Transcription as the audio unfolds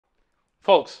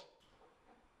Folks,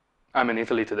 I'm in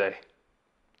Italy today.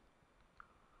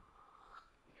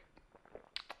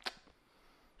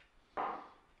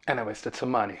 And I wasted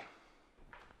some money.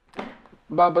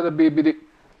 Babada bibidi,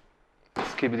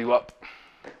 skibidi wop.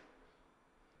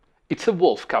 It's a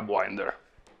Wolf cab winder.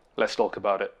 Let's talk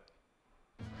about it.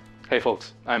 Hey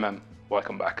folks, I'm Em.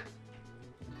 Welcome back.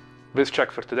 This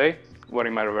check for today,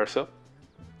 wearing my reverso,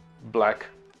 black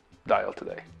dial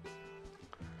today.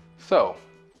 So,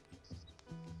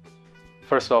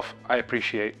 first off, I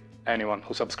appreciate anyone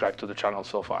who subscribed to the channel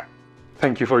so far.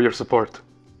 Thank you for your support.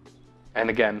 And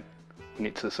again, we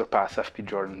need to surpass FP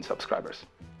Jordan subscribers.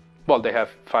 Well, they have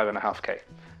 5.5K.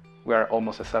 We're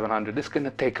almost at 700. This is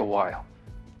gonna take a while,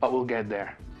 but we'll get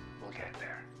there. We'll get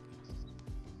there.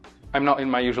 I'm not in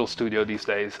my usual studio these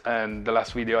days, and the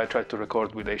last video I tried to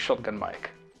record with a shotgun mic,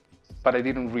 but I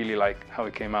didn't really like how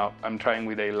it came out. I'm trying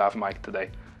with a lav mic today.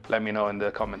 Let me know in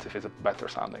the comments if it's better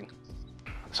sounding.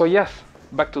 So yes,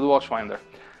 back to the Watchfinder.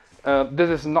 This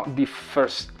is not the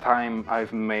first time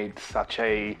I've made such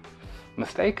a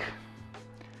mistake.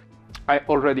 I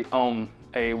already own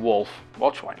a Wolf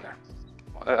Watchfinder.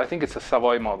 I think it's a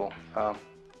Savoy model.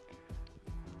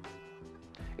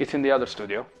 It's in the other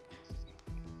studio.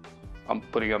 I'm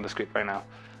putting it on the script right now.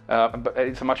 But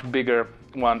it's a much bigger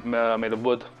one made of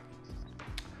wood.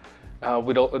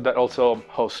 That also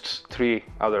hosts 3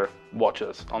 other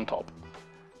watches on top.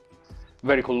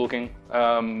 Very cool looking.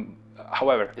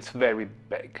 However, it's very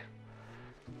big.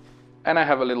 And I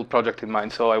have a little project in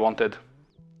mind, so I wanted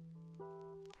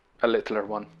a littler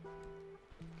one.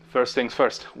 First things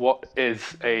first, what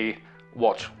is a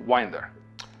watch winder?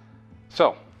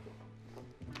 So,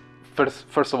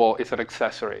 first of all, it's an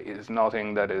accessory. It's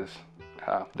nothing that is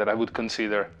that I would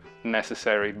consider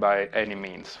necessary by any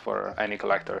means for any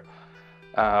collector,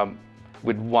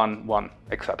 with one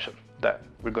exception that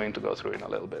we're going to go through in a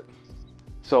little bit.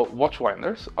 So watch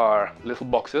winders are little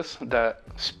boxes that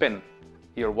spin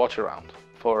your watch around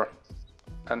for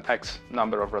an X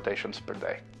number of rotations per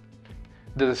day.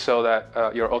 This is so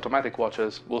that your automatic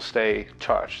watches will stay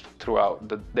charged throughout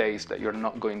the days that you're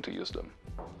not going to use them.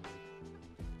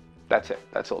 That's it,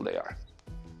 that's all they are.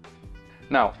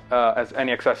 Now, as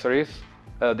any accessories,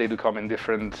 they do come in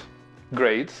different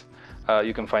grades.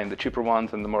 You can find the cheaper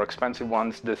ones and the more expensive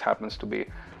ones. This happens to be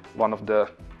one of the,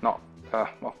 well,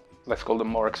 let's call them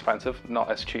more expensive,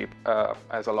 not as cheap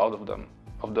as a lot of them,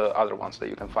 of the other ones that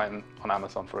you can find on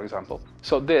Amazon, for example.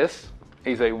 So this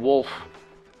is a Wolf.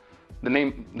 The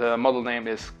model name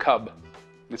is Cub.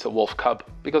 It's a Wolf Cub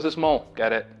because it's small.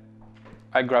 Get it?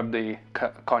 I grabbed the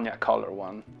cognac color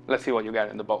one. Let's see what you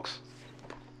get in the box.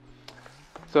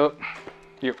 So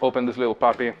you open this little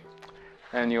puppy,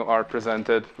 and you are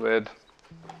presented with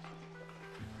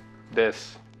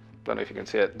this. Don't know if you can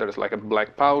see it. There's like a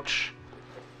black pouch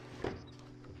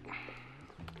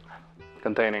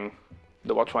containing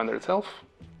the watchfinder itself.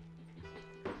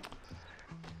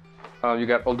 You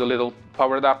get all the little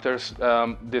power adapters.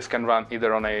 This can run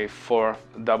either on a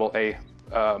 4AA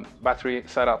battery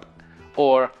setup,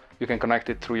 or you can connect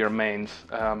it through your mains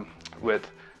with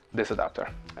this adapter.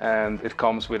 And it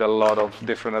comes with a lot of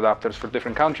different adapters for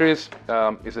different countries.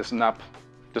 It's a snap,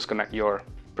 just connect your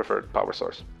preferred power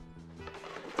source.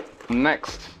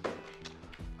 Next,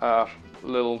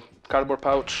 little cardboard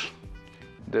pouch.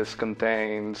 This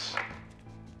contains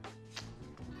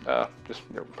just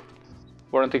your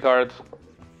warranty card.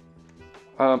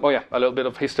 Oh yeah, a little bit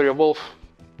of history of Wolf.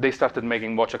 They started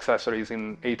making watch accessories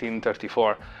in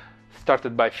 1834,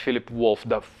 started by Philip Wolf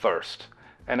the First.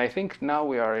 And I think now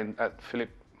we are at Philip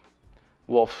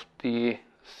Wolf the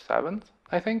 7th,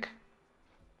 I think.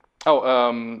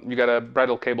 Oh, you got a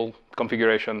bridle cable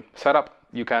configuration setup.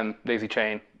 You can daisy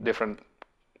chain different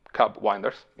cub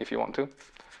winders if you want to.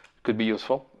 Could be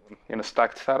useful in a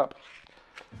stacked setup.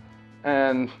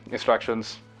 And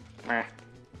instructions.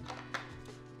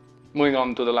 Moving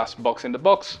on to the last box in the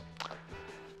box,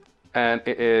 and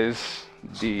it is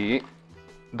the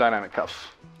dynamic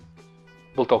cuff.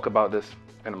 We'll talk about this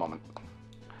in a moment.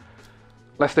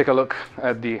 Let's take a look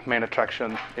at the main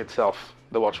attraction itself,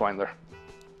 the watchwinder.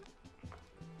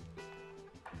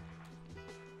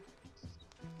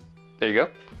 There you go.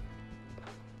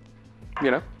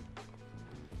 You know,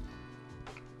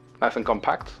 nice and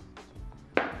compact,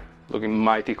 looking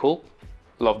mighty cool.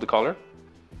 Love the color.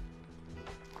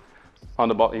 On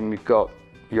the bottom you've got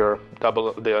your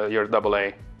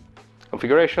AA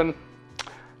configuration.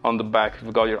 On the back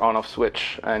you've got your on-off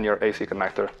switch and your AC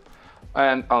connector.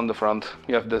 And on the front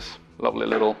you have this lovely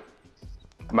little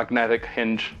magnetic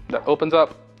hinge that opens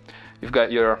up. You've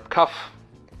got your cuff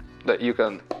that you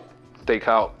can take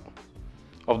out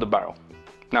of the barrel.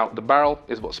 Now the barrel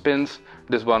is what spins.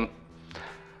 This one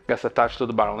gets attached to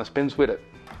the barrel and spins with it.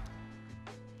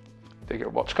 Take your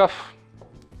watch cuff,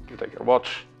 you take your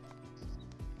watch,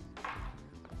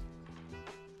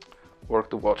 work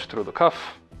the watch through the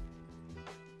cuff.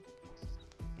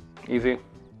 Easy.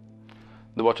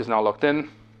 The watch is now locked in.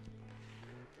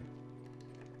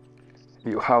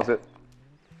 You house it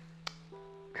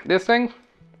in this thing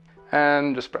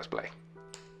and just press play.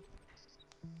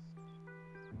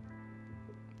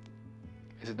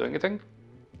 Is it doing anything?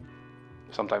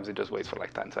 Sometimes it just waits for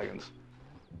like 10 seconds.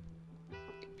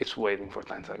 It's waiting for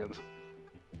 10 seconds.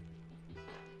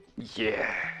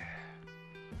 Yeah.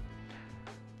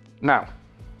 Now,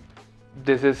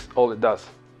 this is all it does.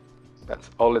 That's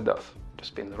all it does.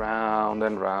 Just spins round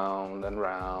and round and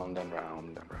round and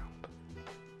round and round.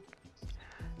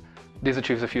 This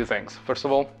achieves a few things. First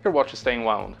of all, your watch is staying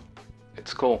wound.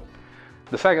 It's cool.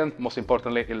 The second, most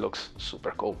importantly, it looks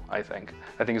super cool, I think.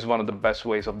 I think it's one of the best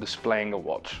ways of displaying a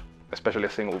watch, especially a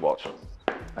single watch.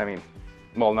 I mean,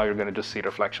 well, now you're gonna just see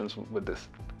reflections with this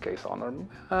case on,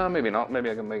 or maybe not,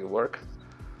 maybe I can make it work.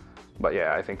 But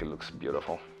yeah, I think it looks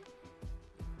beautiful.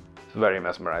 It's very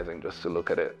mesmerizing just to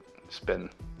look at it spin.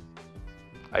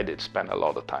 I did spend a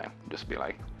lot of time just be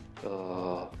like,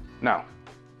 Now,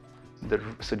 the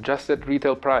suggested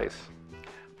retail price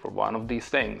for one of these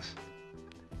things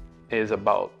is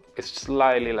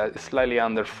slightly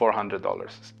under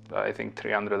 $400. I think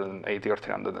 380 or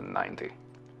 390.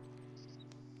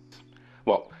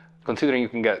 Well, considering you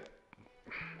can get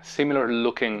similar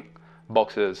looking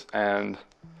boxes and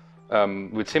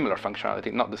with similar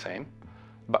functionality, not the same,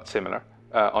 but similar,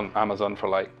 on Amazon for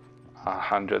like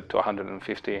 100 to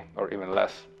 150 or even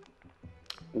less.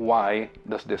 Why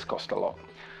does this cost a lot?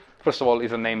 First of all,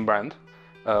 it's a name brand.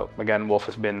 Again, Wolf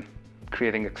has been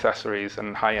creating accessories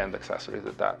and high-end accessories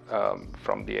at that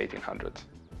from the 1800s.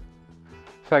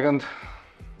 Second,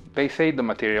 they say the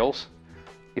materials,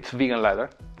 it's vegan leather.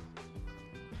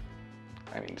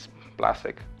 I mean, it's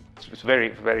plastic. It's very,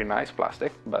 very nice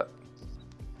plastic, but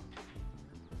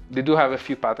they do have a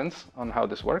few patents on how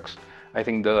this works. I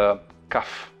think the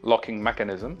cuff locking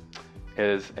mechanism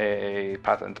is a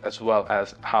patent, as well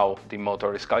as how the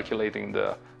motor is calculating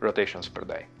the rotations per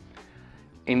day.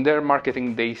 In their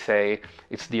marketing, they say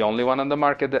it's the only one on the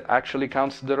market that actually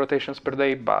counts the rotations per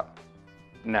day, but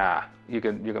nah, you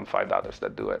can find others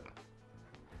that do it.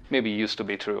 Maybe it used to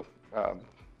be true.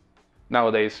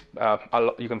 Nowadays,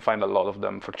 you can find a lot of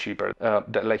them for cheaper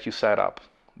that let you set up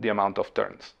the amount of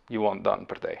turns you want done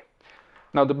per day.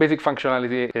 Now, the basic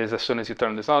functionality is as soon as you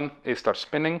turn this on, it starts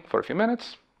spinning for a few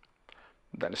minutes,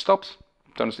 then it stops,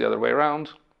 turns the other way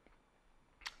around,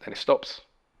 then it stops,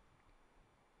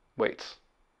 waits.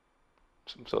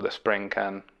 So the spring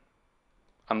can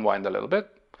unwind a little bit,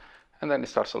 and then it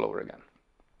starts all over again.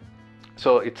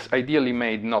 So it's ideally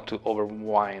made not to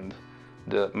overwind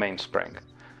the main spring.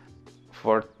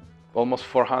 For almost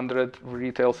 400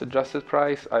 retail suggested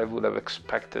price, I would have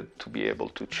expected to be able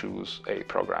to choose a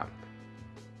program.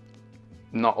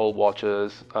 Not all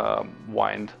watches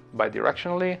wind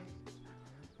bidirectionally.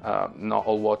 Not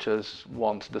all watches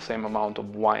want the same amount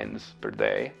of winds per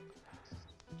day.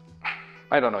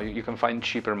 I don't know, you can find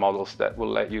cheaper models that will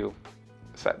let you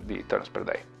set the turns per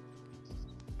day.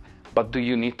 But do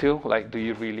you need to? Like, do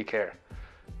you really care?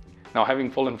 Now, having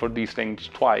fallen for these things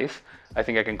twice, I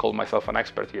think I can call myself an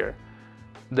expert here.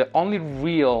 The only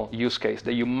real use case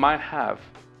that you might have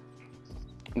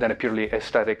than a purely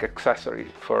aesthetic accessory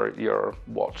for your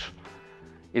watch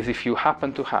is if you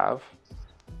happen to have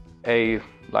a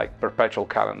perpetual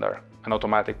calendar, an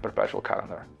automatic perpetual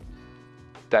calendar.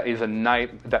 That is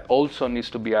that also needs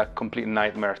to be a complete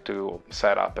nightmare to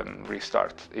set up and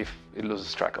restart if it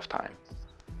loses track of time.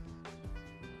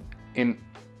 And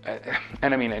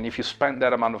I mean, and if you spend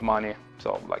that amount of money,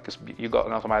 so like you got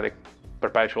an automatic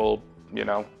perpetual,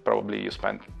 probably you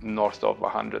spent north of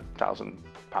 100,000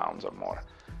 pounds or more.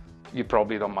 You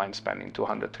probably don't mind spending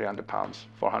 200, 300 pounds,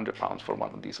 400 pounds for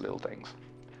one of these little things.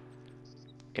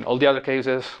 In all the other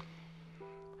cases,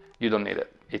 you don't need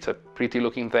it. It's a pretty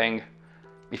looking thing.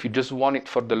 If you just want it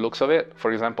for the looks of it,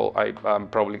 for example, I'm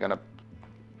probably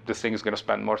this thing is gonna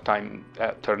spend more time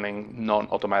turning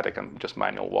non-automatic and just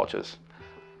manual watches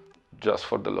just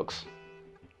for the looks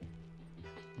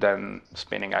than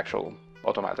spinning actual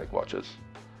automatic watches.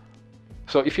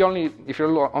 So if you're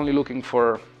only looking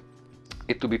for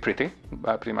it to be pretty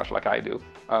much like I do,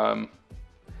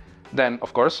 then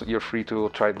of course you're free to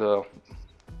try the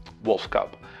Wolf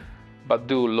Cub, but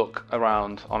do look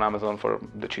around on Amazon for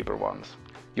the cheaper ones.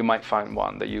 You might find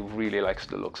one that you really like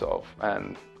the looks of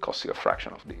and costs you a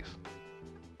fraction of these.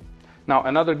 Now,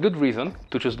 another good reason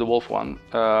to choose the Wolf one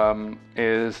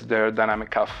is their dynamic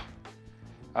cuff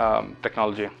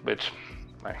technology,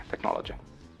 technology.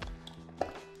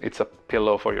 It's a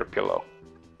pillow for your pillow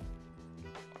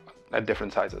at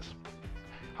different sizes.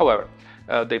 However,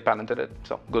 they patented it,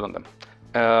 so good on them.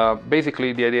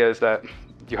 Basically, the idea is that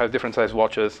you have different size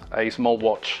watches. A small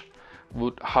watch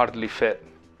would hardly fit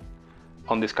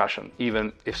on this cushion,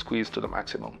 even if squeezed to the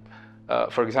maximum.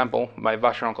 For example, my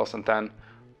Vacheron Constantin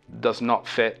does not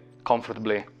fit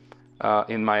comfortably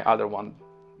in my other one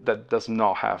that does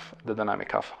not have the dynamic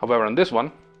cuff. However, on this one,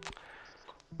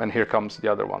 and here comes the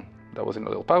other one that was in a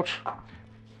little pouch,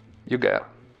 you get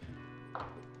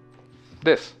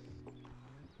this.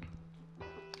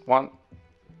 1,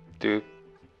 2,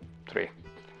 3.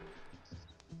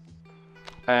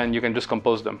 And you can just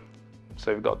compose them.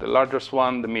 So you've got the largest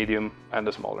one, the medium, and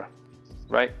the smaller,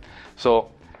 right? So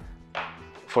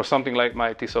for something like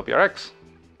my Tissot PRX,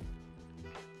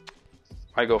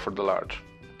 I go for the large.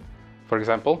 For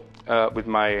example, with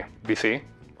my BC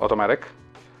automatic,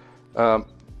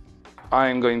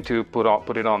 I'm going to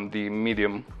put it on the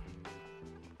medium,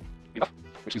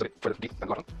 which is further deep and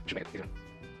bottom, which made it easier.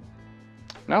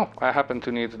 Now I happen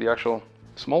to need the actual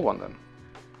small one then.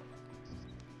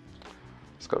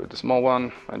 Let's go with the small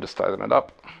one and just tighten it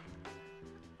up.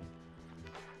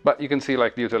 But you can see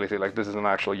like the utility, like this is an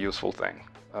actual useful thing.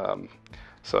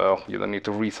 So you don't need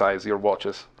to resize your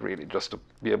watches really just to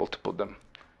be able to put them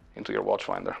into your watch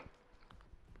finder.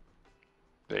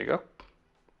 There you go.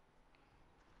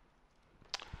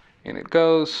 In it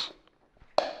goes.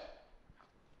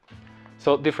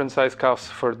 So different size cuffs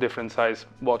for different size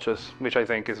watches, which I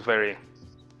think is very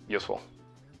useful.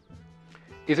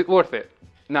 Is it worth it?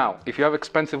 Now, if you have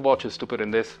expensive watches to put in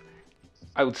this,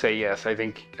 I would say yes. I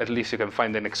think at least you can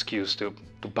find an excuse to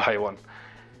buy one.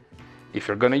 If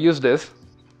you're gonna use this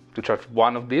to charge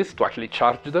one of these, to actually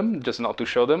charge them, just not to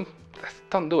show them,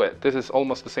 don't do it. This is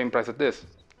almost the same price as this.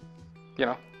 You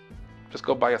know, just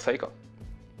go buy a Seiko.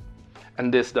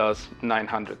 And this does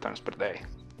 900 turns per day.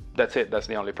 That's it, that's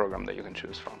the only program that you can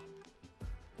choose from.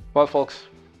 Well, folks,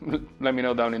 let me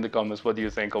know down in the comments what do you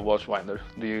think of Watchfinder.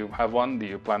 Do you have one? Do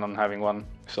you plan on having one?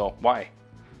 So why?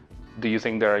 Do you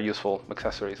think there are useful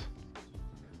accessories?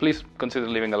 Please consider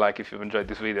leaving a like if you've enjoyed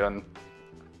this video, and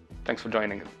thanks for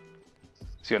joining.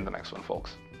 See you in the next one,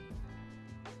 folks.